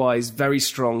very wise, very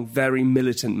strong, very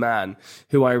militant man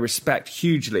who I respect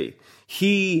hugely.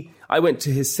 I went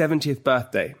to his 70th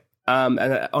birthday. And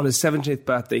on his 70th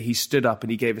birthday, he stood up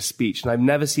and he gave a speech. And I've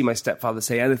never seen my stepfather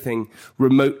say anything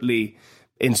remotely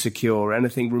insecure or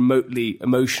anything remotely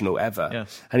emotional ever. Yeah.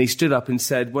 And he stood up and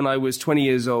said, when I was 20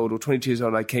 years old or 22 years old,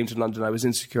 and I came to London, I was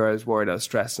insecure, I was worried, I was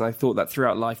stressed. And I thought that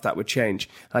throughout life that would change.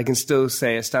 And I can still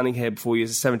say, standing here before you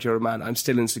as a 70-year-old man, I'm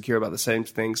still insecure about the same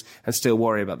things and still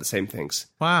worry about the same things.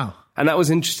 Wow. And that was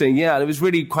interesting. Yeah. And it was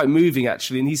really quite moving,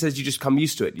 actually. And he says you just come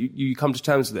used to it. You come to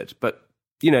terms with it. But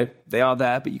they are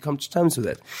there, but you come to terms with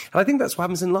it. And I think that's what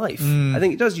happens in life. I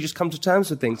think it does. You just come to terms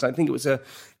with things. I think it was a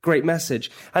great message.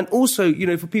 And also,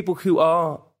 for people who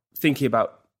are thinking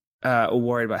about or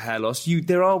worried about hair loss,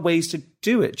 there are ways to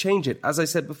do it, change it. As I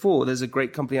said before, there's a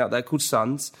great company out there called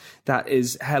Suns that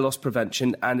is hair loss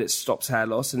prevention, and it stops hair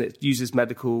loss, and it uses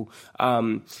medical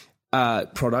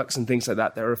products and things like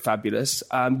that are fabulous.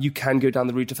 You can go down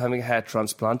the route of having a hair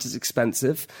transplant. It's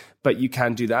expensive, but you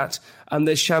can do that. And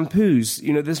there's shampoos.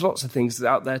 There's lots of things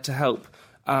out there to help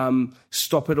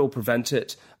stop it or prevent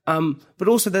it. But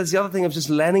also there's the other thing of just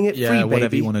letting it free, baby.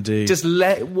 Whatever you want to do. Just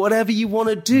whatever you want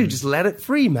to do. Just let it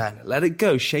free, man. Let it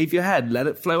go. Shave your head. Let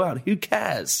it flow out. Who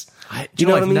cares? Do you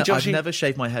know what I mean, Josh? I've never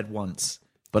shaved my head once,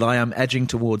 but I am edging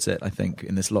towards it, I think,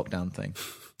 in this lockdown thing.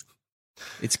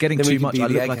 It's getting too much. I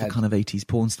look like a kind of 80s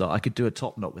porn star. I could do a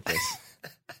top knot with this.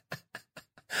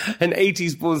 An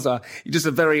 80s porn star? You're just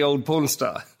a very old porn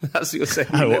star. That's what you're saying.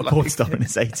 Oh, a porn star in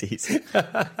his 80s.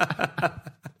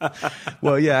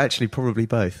 Well, yeah, actually, probably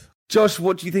both. Josh,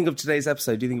 what do you think of today's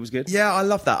episode? Do you think it was good? Yeah, I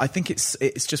love that. I think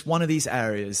it's just one of these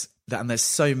areas and there's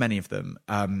so many of them,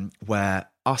 where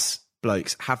us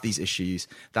blokes have these issues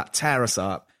that tear us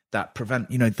up, that prevent,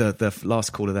 the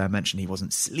last caller there mentioned he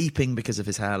wasn't sleeping because of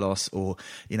his hair loss, or,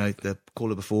 the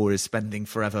caller before is spending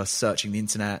forever searching the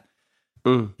internet,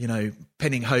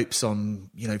 pinning hopes on,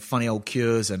 funny old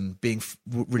cures and being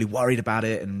really worried about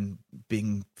it and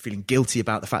feeling guilty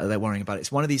about the fact that they're worrying about it.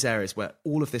 It's one of these areas where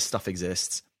all of this stuff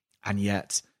exists, and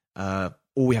yet all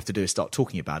we have to do is start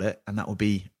talking about it, and that will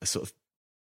be a sort of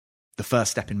the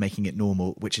first step in making it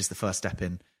normal, which is the first step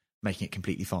in making it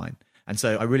completely fine. And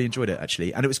so I really enjoyed it,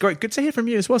 actually. And it was great. Good to hear from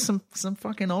you as well. Some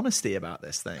fucking honesty about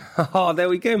this thing. Oh, there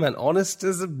we go, man. Honest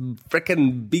as a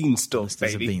frickin' beanstalk, honest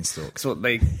baby. As a beanstalk. That's what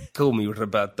they call me,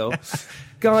 Roberto.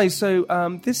 Guys,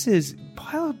 so this is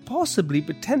possibly,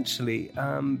 potentially,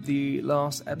 the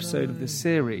last episode of this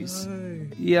series. No.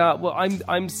 Yeah, well,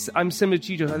 I'm similar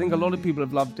to you, Josh. I think a lot of people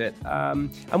have loved it.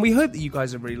 And we hope that you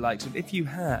guys have really liked it. If you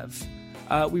have...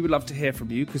 we would love to hear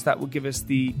from you, because that will give us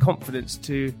the confidence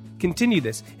to continue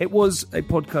this. It was a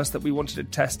podcast that we wanted to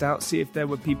test out, see if there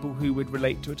were people who would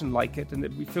relate to it and like it, and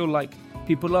we feel like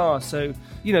people are. So,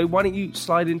 why don't you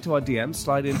slide into our DMs,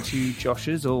 slide into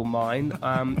Josh's or mine,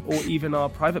 or even our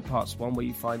Private Parts one where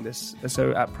you find this,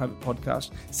 so at Private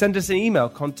Podcast. Send us an email,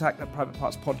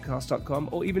 contact@privatepartspodcast.com,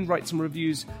 or even write some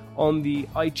reviews on the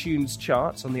iTunes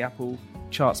charts, on the Apple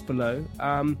charts below.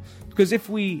 Because if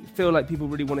we feel like people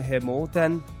really want to hear more,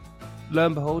 then lo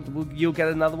and behold, you'll get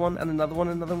another one and another one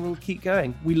and another one. We'll keep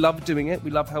going. We love doing it. We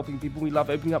love helping people. We love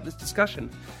opening up this discussion.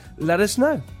 Let us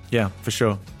know. Yeah, for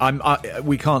sure.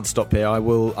 We can't stop here.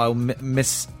 I'll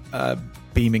miss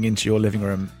beaming into your living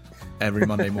room every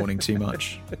Monday morning too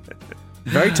much.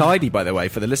 Very tidy, by the way,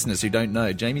 for the listeners who don't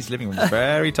know. Jamie's living room is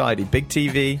very tidy. Big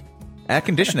TV, air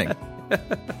conditioning.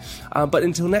 But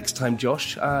until next time,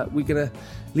 Josh, we're going to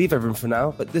leave everyone for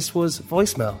now. But this was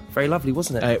Voicemail. Very lovely,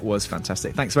 wasn't it? It was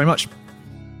fantastic. Thanks very much.